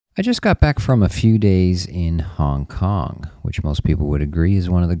I just got back from a few days in Hong Kong, which most people would agree is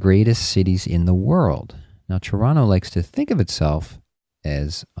one of the greatest cities in the world. Now, Toronto likes to think of itself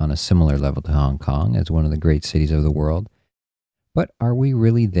as on a similar level to Hong Kong, as one of the great cities of the world. But are we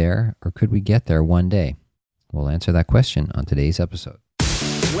really there, or could we get there one day? We'll answer that question on today's episode.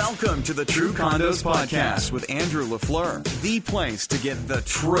 Welcome to the True Condos Podcast with Andrew LaFleur, the place to get the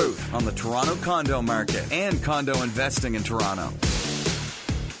truth on the Toronto condo market and condo investing in Toronto.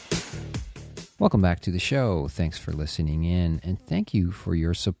 Welcome back to the show. Thanks for listening in, and thank you for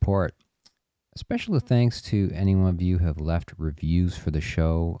your support. A special thanks to any one of you who have left reviews for the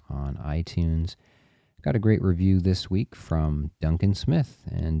show on iTunes. Got a great review this week from Duncan Smith,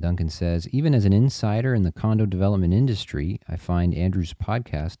 and Duncan says, even as an insider in the condo development industry, I find Andrew's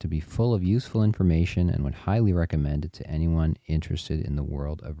podcast to be full of useful information and would highly recommend it to anyone interested in the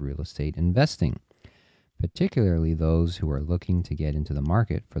world of real estate investing, particularly those who are looking to get into the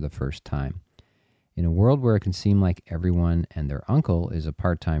market for the first time. In a world where it can seem like everyone and their uncle is a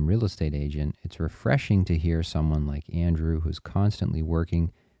part-time real estate agent, it's refreshing to hear someone like Andrew who's constantly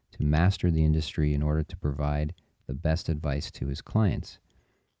working to master the industry in order to provide the best advice to his clients.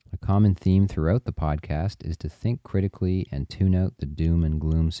 A common theme throughout the podcast is to think critically and tune out the doom and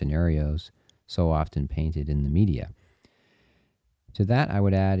gloom scenarios so often painted in the media. To that, I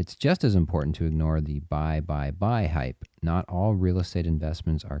would add it's just as important to ignore the buy hype. Not all real estate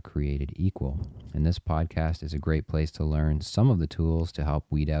investments are created equal, and this podcast is a great place to learn some of the tools to help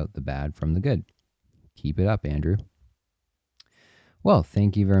weed out the bad from the good. Keep it up, Andrew. Well,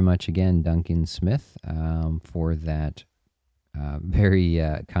 thank you very much again, Duncan Smith, for that very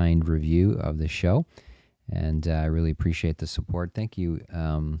kind review of the show, and I really appreciate the support. Thank you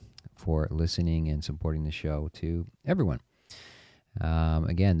for listening and supporting the show to everyone.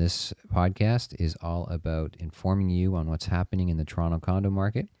 Again, this podcast is all about informing you on what's happening in the Toronto condo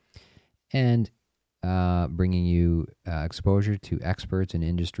market and bringing you exposure to experts and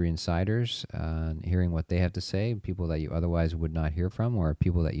industry insiders, hearing what they have to say, people that you otherwise would not hear from, or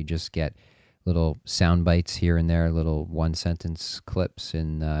people that you just get little sound bites here and there, little one-sentence clips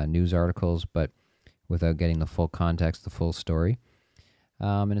in news articles, but without getting the full context, the full story.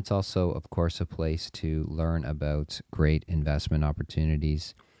 And it's also, of course, a place to learn about great investment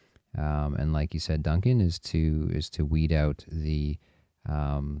opportunities. And like you said, Duncan, is to weed out the,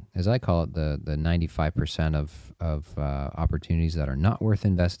 as I call it, the 95% of opportunities that are not worth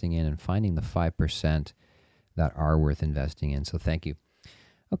investing in, and finding the 5% that are worth investing in. So thank you.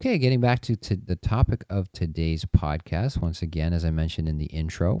 Okay, getting back to the topic of today's podcast. Once again, as I mentioned in the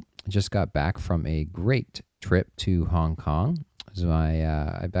intro, I just got back from a great trip to Hong Kong. So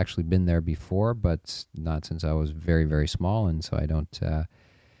I've actually been there before, but not since I was very, very small, and so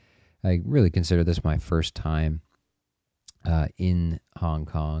I really consider this my first time in Hong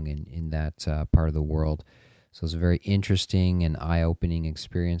Kong and in that part of the world. So it's a very interesting and eye-opening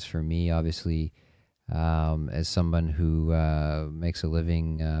experience for me. Obviously, as someone who makes a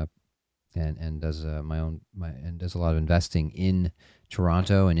living and does and does a lot of investing in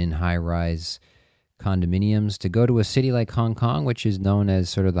Toronto and in high-rise condominiums, to go to a city like Hong Kong, which is known as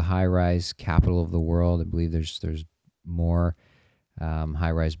sort of the high-rise capital of the world. I believe there's more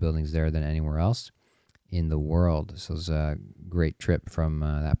high-rise buildings there than anywhere else in the world. So it's a great trip from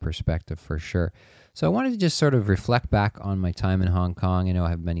that perspective for sure. So I wanted to just sort of reflect back on my time in Hong Kong. I know I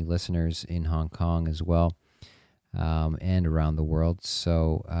have many listeners in Hong Kong as well, and around the world.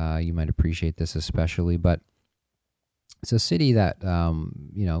 So you might appreciate this especially, but it's a city that,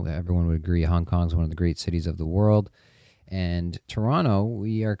 everyone would agree Hong Kong is one of the great cities of the world. And Toronto,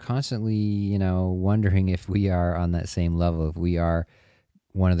 we are constantly, wondering if we are on that same level, if we are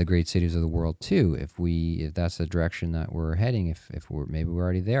one of the great cities of the world too, if that's the direction that we're heading, if maybe we're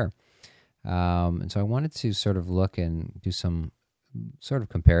already there. And so I wanted to sort of look and do some sort of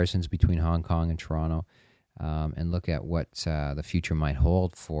comparisons between Hong Kong and Toronto, and look at what the future might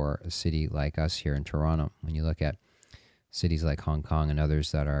hold for a city like us here in Toronto. When you look at cities like Hong Kong and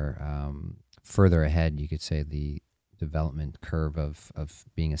others that are further ahead, you could say, the development curve of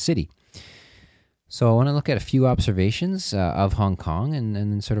being a city. So I want to look at a few observations of Hong Kong and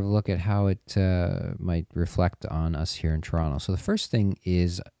then sort of look at how it might reflect on us here in Toronto. So the first thing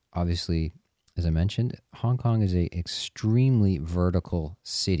is, obviously, as I mentioned, Hong Kong is an extremely vertical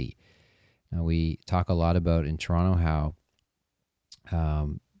city. Now, we talk a lot about in Toronto how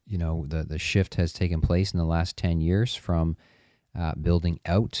the shift has taken place in the last 10 years from building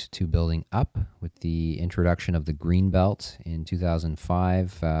out to building up with the introduction of the Greenbelt in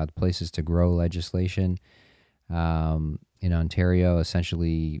 2005, the Places to Grow legislation in Ontario,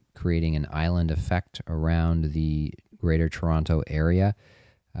 essentially creating an island effect around the Greater Toronto area,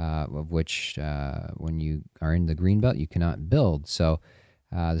 of which when you are in the greenbelt, you cannot build. So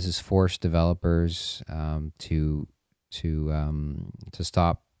this has forced developers to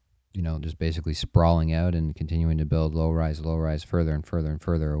stop, just basically sprawling out and continuing to build low rise, further and further and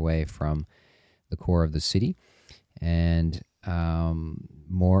further away from the core of the city, and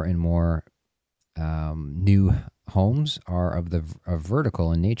more and more new homes are of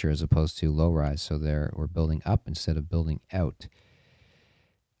vertical in nature as opposed to low rise. So we're building up instead of building out.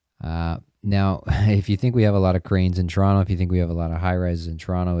 Now, if you think we have a lot of cranes in Toronto, if you think we have a lot of high rises in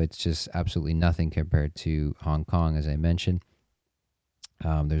Toronto, it's just absolutely nothing compared to Hong Kong, as I mentioned.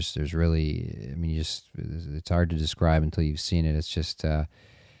 There's really, it's hard to describe until you've seen it. It's just,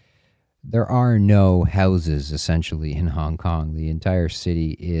 there are no houses essentially in Hong Kong. The entire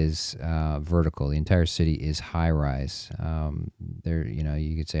city is vertical. The entire city is high rise.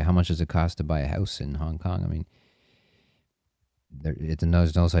 You could say, how much does it cost to buy a house in Hong Kong?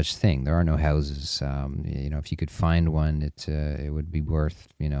 There's no such thing. There are no houses. If you could find one, it would be worth,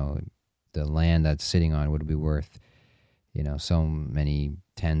 the land that's sitting on would be worth, so many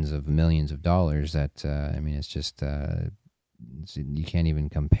tens of millions of dollars that, it's just, you can't even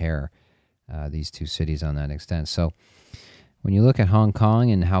compare these two cities on that extent. So when you look at Hong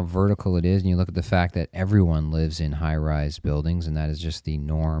Kong and how vertical it is, and you look at the fact that everyone lives in high-rise buildings, and that is just the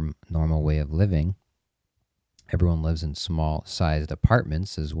normal way of living. Everyone lives in small-sized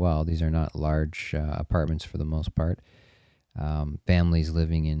apartments as well. These are not large apartments for the most part. Families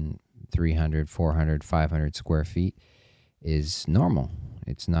living in 300, 400, 500 square feet is normal.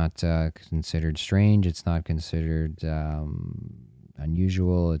 It's not considered strange. It's not considered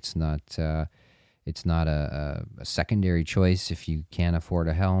unusual. It's not a secondary choice if you can't afford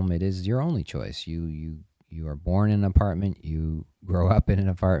a home. It is your only choice. You are born in an apartment. You grow up in an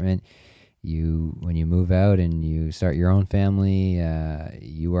apartment. When you move out and you start your own family,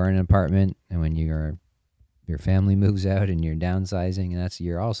 you are in an apartment. And when your family moves out and you're downsizing, and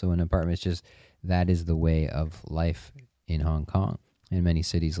you're also in an apartment. It's just that is the way of life in Hong Kong and many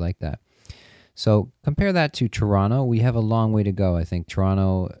cities like that. So compare that to Toronto. We have a long way to go. I think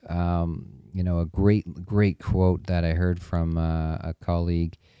Toronto, a great quote that I heard from a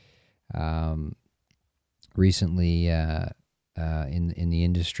colleague recently in the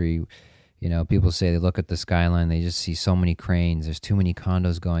industry. People say they look at the skyline, they just see so many cranes. There's too many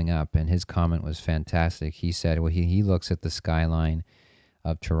condos going up. And his comment was fantastic. He said, well, he looks at the skyline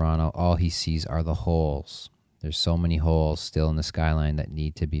of Toronto. All he sees are the holes. There's so many holes still in the skyline that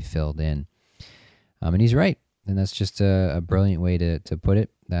need to be filled in. And he's right. And that's just a brilliant way to put it,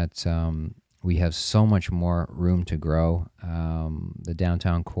 that we have so much more room to grow. The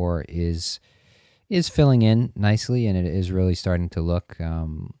downtown core is filling in nicely, and it is really starting to look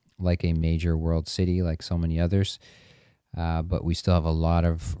like a major world city like so many others. But we still have a lot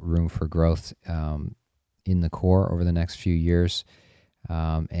of room for growth in the core over the next few years.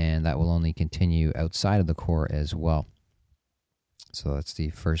 And that will only continue outside of the core as well. So that's the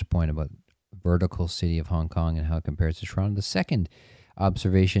first point about vertical city of Hong Kong and how it compares to Toronto. The second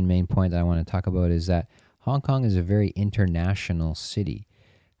main point that I want to talk about is that Hong Kong is a very international city.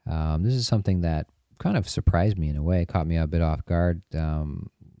 This is something that kind of surprised me in a way, caught me a bit off guard.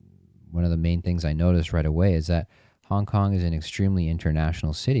 One of the main things I noticed right away is that Hong Kong is an extremely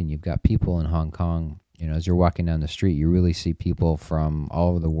international city, and you've got people in Hong Kong. As you're walking down the street, you really see people from all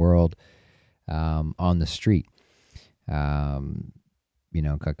over the world on the street.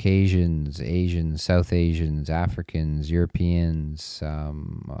 Caucasians, Asians, South Asians, Africans, Europeans, a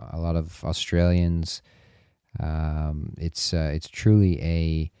lot of Australians. It's truly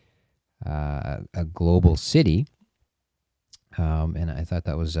a global city, and I thought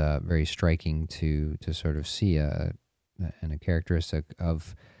that was very striking to sort of see and a characteristic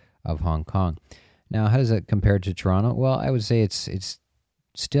of Hong Kong. Now, how does that compare to Toronto? Well, I would say it's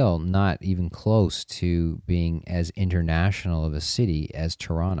still not even close to being as international of a city as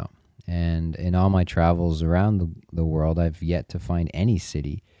Toronto. And in all my travels around the world, I've yet to find any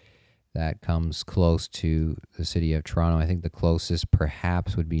city that comes close to the city of Toronto. I think the closest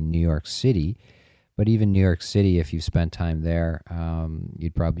perhaps would be New York City. But even New York City, if you've spent time there,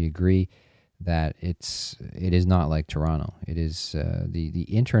 you'd probably agree that it is not like Toronto. It is the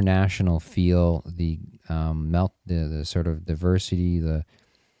international feel, the sort of diversity, the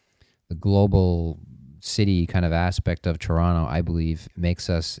global city kind of aspect of Toronto, I believe, makes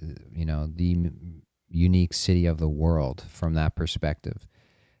us, the unique city of the world from that perspective.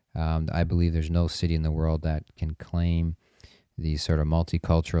 I believe there's no city in the world that can claim the sort of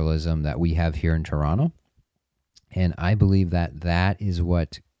multiculturalism that we have here in Toronto. And I believe that is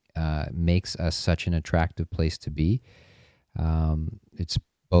what makes us such an attractive place to be. It's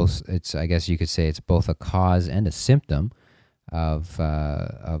both. It's, I guess you could say, it's both a cause and a symptom of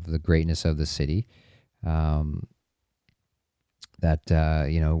the greatness of the city. That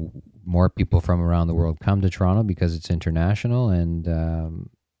more people from around the world come to Toronto because it's international, and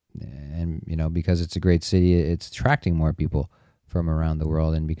because it's a great city, it's attracting more people from around the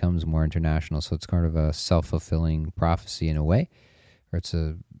world and becomes more international. So it's kind of a self-fulfilling prophecy in a way, or it's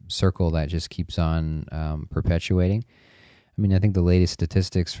a circle that just keeps on perpetuating. I mean, I think the latest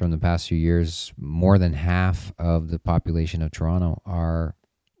statistics from the past few years, more than half of the population of Toronto are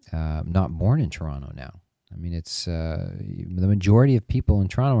not born in Toronto now. I mean, it's the majority of people in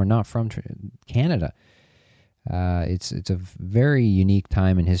Toronto are not from Canada. It's a very unique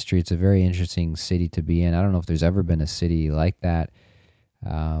time in history. It's a very interesting city to be in. I don't know if there's ever been a city like that,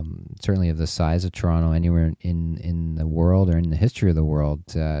 certainly of the size of Toronto, anywhere in the world or in the history of the world.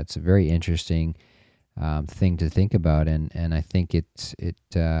 It's a very interesting thing to think about, and I think it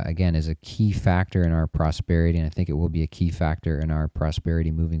again is a key factor in our prosperity, and I think it will be a key factor in our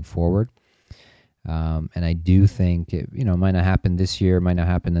prosperity moving forward. And I do think it, might not happen this year, might not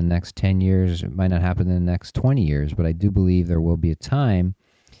happen in the next 10 years, it might not happen in the next 20 years, but I do believe there will be a time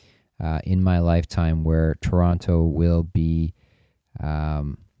in my lifetime where Toronto will be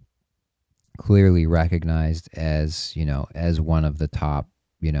clearly recognized as, as one of the top,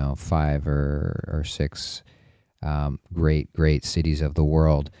 5 or 6 great cities of the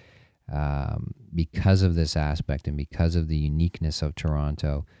world, because of this aspect and because of the uniqueness of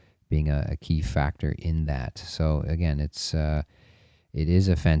Toronto being a key factor in that. So again, it is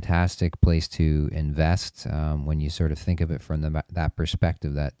a fantastic place to invest when you sort of think of it from that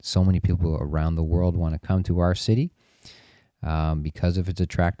perspective, that so many people around the world want to come to our city because of its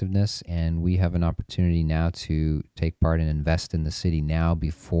attractiveness, and we have an opportunity now to take part and invest in the city now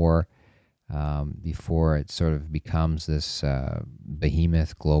before it sort of becomes this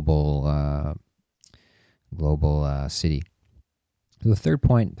behemoth global city. The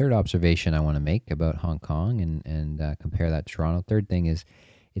third observation I want to make about Hong Kong and compare that to Toronto. Third thing is,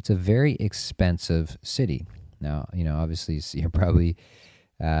 it's a very expensive city. Now, obviously you're probably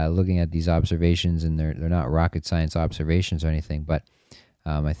looking at these observations, and they're not rocket science observations or anything. But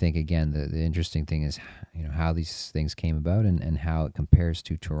I think again the interesting thing is how these things came about and how it compares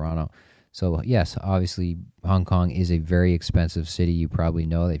to Toronto. So yes, obviously Hong Kong is a very expensive city. You probably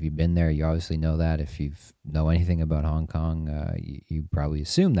know that if you've been there. You obviously know that. If you know anything about Hong Kong, you probably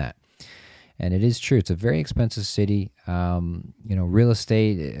assume that. And it is true. It's a very expensive city. Real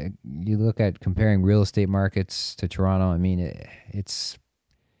estate, you look at comparing real estate markets to Toronto. I mean, it's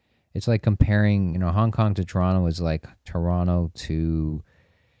like comparing, Hong Kong to Toronto is like Toronto to,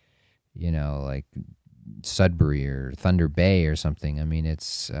 like Sudbury or Thunder Bay or something. I mean,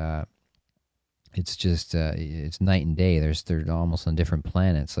 it's just it's night and day. They're almost on different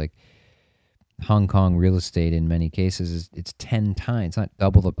planets. Like Hong Kong real estate in many cases it's 10 times. It's not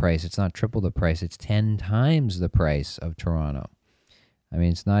double the price. It's not triple the price. It's 10 times the price of Toronto. I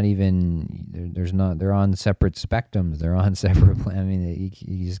mean, it's not even. They're on separate spectrums. They're on separate. I mean,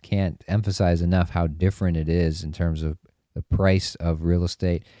 you just can't emphasize enough how different it is in terms of the price of real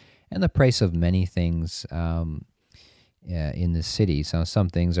estate and the price of many things. In the city. So some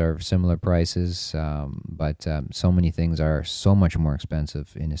things are similar prices, but so many things are so much more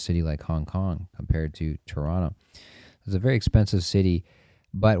expensive in a city like Hong Kong compared to Toronto. It's a very expensive city,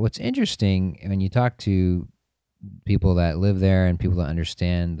 but what's interesting when you talk to people that live there and people that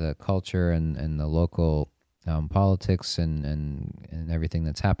understand the culture and the local politics and everything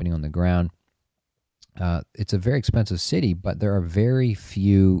that's happening on the ground, it's a very expensive city, but there are very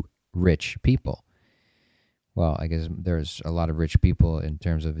few rich people. Well, I guess there's a lot of rich people in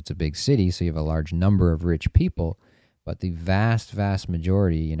terms of it's a big city, so you have a large number of rich people, but the vast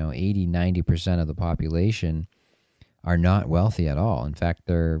majority, 80, 90% of the population are not wealthy at all. In fact,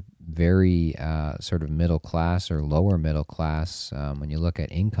 they're very sort of middle class or lower middle class. When you look at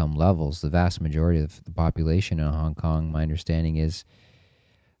income levels, the vast majority of the population in Hong Kong, my understanding is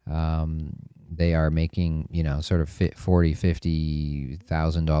they are making, sort of $40,000,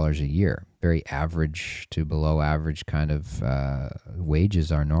 $50,000 a year. Very average to below average kind of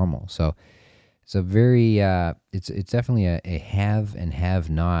wages are normal. So it's a very, it's definitely a have and have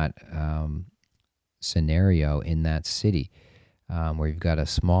not scenario in that city, where you've got a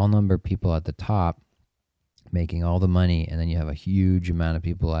small number of people at the top making all the money, and then you have a huge amount of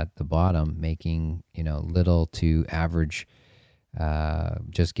people at the bottom making, little to average,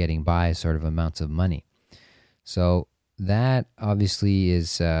 just getting by sort of amounts of money. So that obviously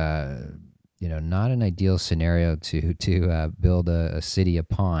is, not an ideal scenario to build a city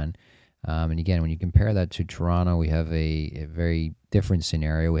upon. And again, when you compare that to Toronto, we have a very different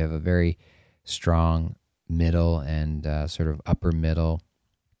scenario. We have a very strong middle and sort of upper middle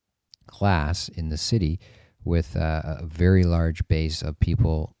class in the city, with a very large base of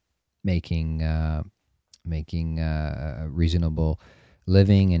people making a reasonable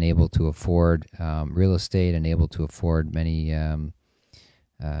living and able to afford real estate and able to afford many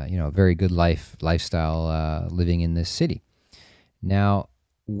very good lifestyle living in this city. Now,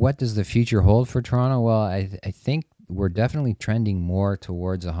 what does the future hold for Toronto? Well, I think we're definitely trending more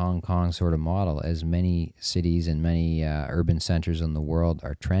towards a Hong Kong sort of model, as many cities and many urban centers in the world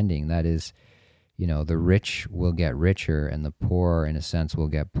are trending. That is, the rich will get richer and the poor, in a sense, will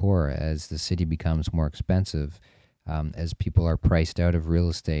get poorer as the city becomes more expensive, as people are priced out of real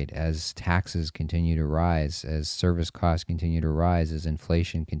estate, as taxes continue to rise, as service costs continue to rise, as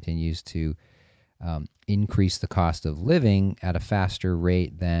inflation continues to increase the cost of living at a faster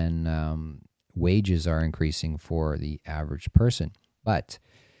rate than wages are increasing for the average person. But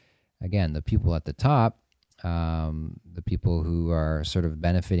again, the people at the top, the people who are sort of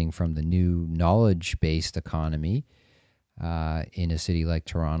benefiting from the new knowledge-based economy in a city like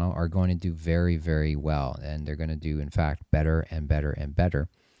Toronto, are going to do very, very well. And they're going to do, in fact, better and better and better.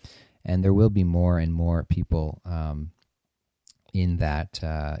 And there will be more and more people in that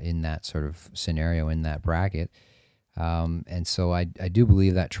sort of scenario, in that bracket. And so I do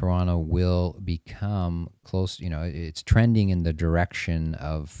believe that Toronto will become close. It's trending in the direction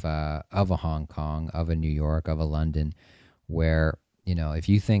of a Hong Kong, of a New York, of a London, where, if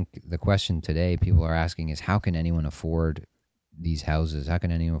you think the question today people are asking is, how can anyone afford these houses? How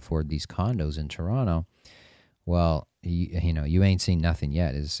can anyone afford these condos in Toronto? Well, you ain't seen nothing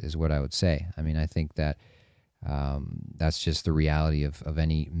yet is what I would say. I mean, I think that that's just the reality of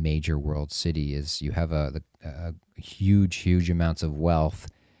any major world city. Is you have a huge amounts of wealth,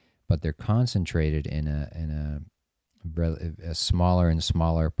 but they're concentrated in a smaller and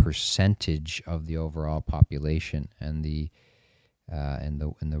smaller percentage of the overall population, and the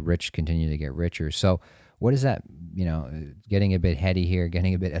rich continue to get richer. So what is that? Getting a bit heady here,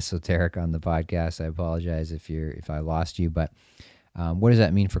 getting a bit esoteric on the podcast. I apologize if I lost you, but what does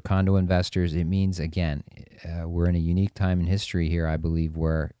that mean for condo investors? It means, again, we're in a unique time in history here, I believe,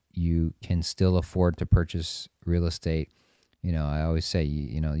 where you can still afford to purchase real estate. I always say,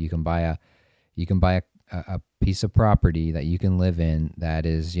 you can buy a piece of property that you can live in that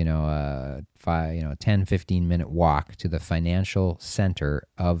is, a 10, 15-minute walk to the financial center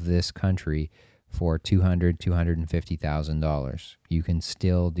of this country for $250,000. You can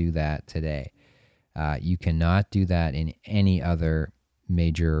still do that today. You cannot do that in any other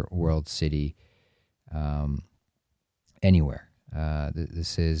major world city anywhere.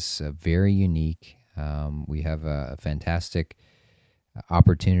 This is very unique. We have a fantastic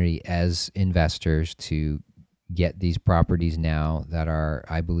opportunity as investors to get these properties now that are,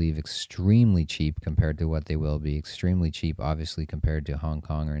 I believe, extremely cheap compared to what they will be. Extremely cheap, obviously, compared to Hong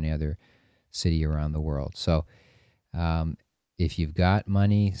Kong or any other city around the world. So if you've got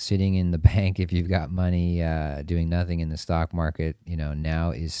money sitting in the bank, if you've got money doing nothing in the stock market,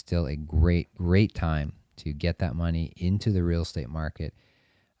 now is still a great time to get that money into the real estate market.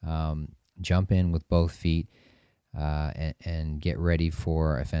 Jump in with both feet and get ready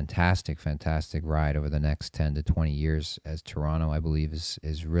for a fantastic ride over the next 10 to 20 years, as Toronto, I believe,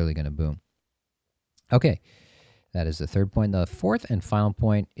 is really going to boom. Okay. That is the third point. The fourth and final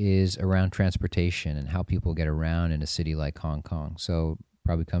point is around transportation and how people get around in a city like Hong Kong. So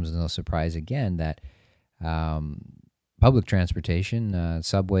probably comes as no surprise again that public transportation,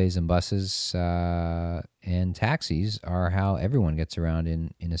 subways and buses and taxis are how everyone gets around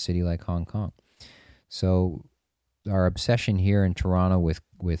in a city like Hong Kong. So our obsession here in Toronto with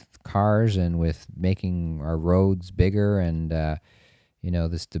cars and with making our roads bigger and,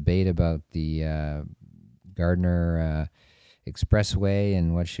 this debate about the Gardner Expressway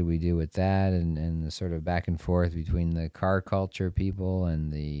and what should we do with that, and the sort of back and forth between the car culture people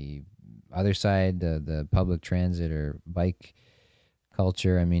and the other side, the public transit or bike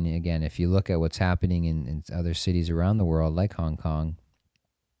culture. I mean, again, if you look at what's happening in other cities around the world, like Hong Kong,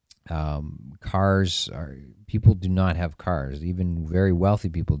 people do not have cars. Even very wealthy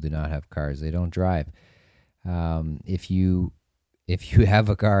people do not have cars. They don't drive. If you have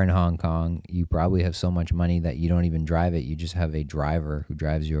a car in Hong Kong, you probably have so much money that you don't even drive it. You just have a driver who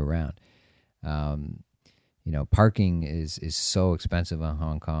drives you around. Parking is so expensive in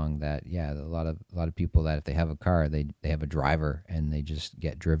Hong Kong that a lot of people that if they have a car, they have a driver and they just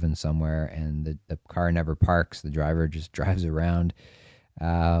get driven somewhere, and the car never parks. The driver just drives around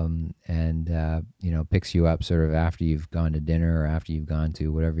and picks you up sort of after you've gone to dinner or after you've gone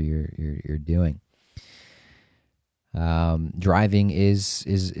to whatever you're doing. Driving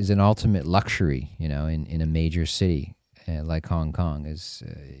is an ultimate luxury, in a major city like Hong Kong.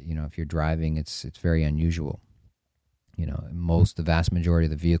 If you're driving, it's very unusual. The vast majority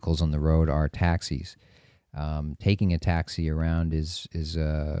of the vehicles on the road are taxis. Taking a taxi around is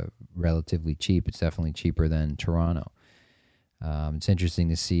relatively cheap. It's definitely cheaper than Toronto. It's interesting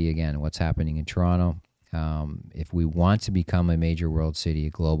to see, again, what's happening in Toronto. If we want to become a major world city, a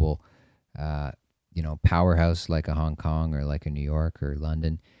global powerhouse like a Hong Kong or like a New York or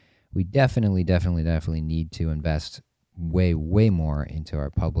London, we definitely need to invest way more into our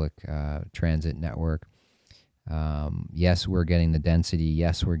public transit network. Yes, we're getting the density.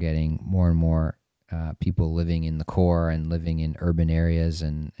 Yes, we're getting more and more people living in the core and living in urban areas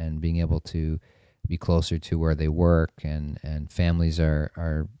and being able to be closer to where they work, and families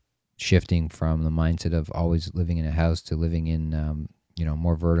are shifting from the mindset of always living in a house to living in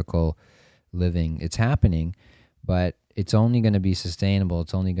more vertical living. It's happening, but it's only going to be sustainable.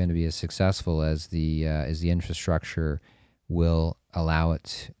 It's only going to be as successful as the infrastructure will allow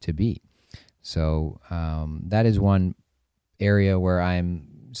it to be. So that is one area where I'm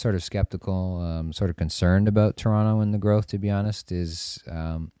sort of skeptical, sort of concerned about Toronto and the growth, to be honest, is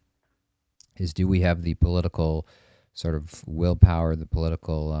do we have the political sort of willpower, the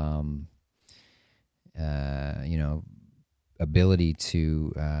political ability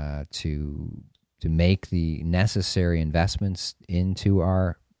to make the necessary investments into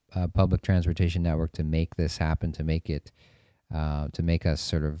our public transportation network to make this happen, to make it to make us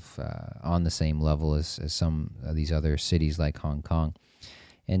sort of on the same level as some of these other cities like Hong Kong.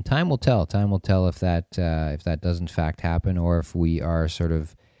 And time will tell. Time will tell if that does in fact happen, or if we are sort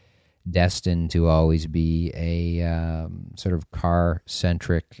of destined to always be a sort of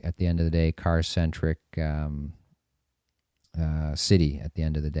car-centric, at the end of the day, car-centric city at the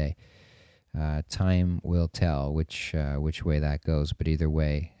end of the day. Time will tell which way that goes. But either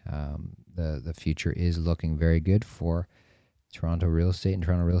way, the future is looking very good for Toronto real estate and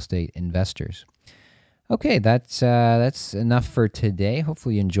Toronto real estate investors. Okay, that's enough for today.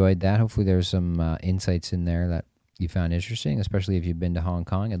 Hopefully you enjoyed that. Hopefully there's some insights in there that you found interesting, especially if you've been to Hong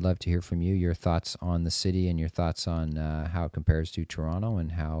Kong. I'd love to hear from you, your thoughts on the city and your thoughts on how it compares to Toronto,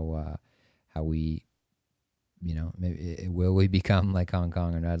 and how we, maybe will we become like Hong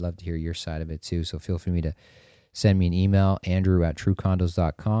Kong or not. I'd love to hear your side of it too. So feel free to send me an email,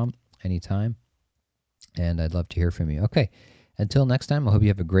 andrew@truecondos.com, anytime, and I'd love to hear from you. Okay, until next time, I hope you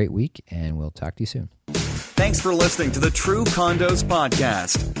have a great week, and we'll talk to you soon. Thanks for listening to the True Condos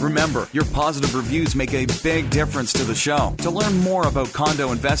Podcast. Remember, your positive reviews make a big difference to the show. To learn more about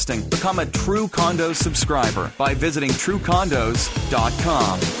condo investing, become a True Condos subscriber by visiting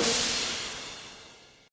truecondos.com.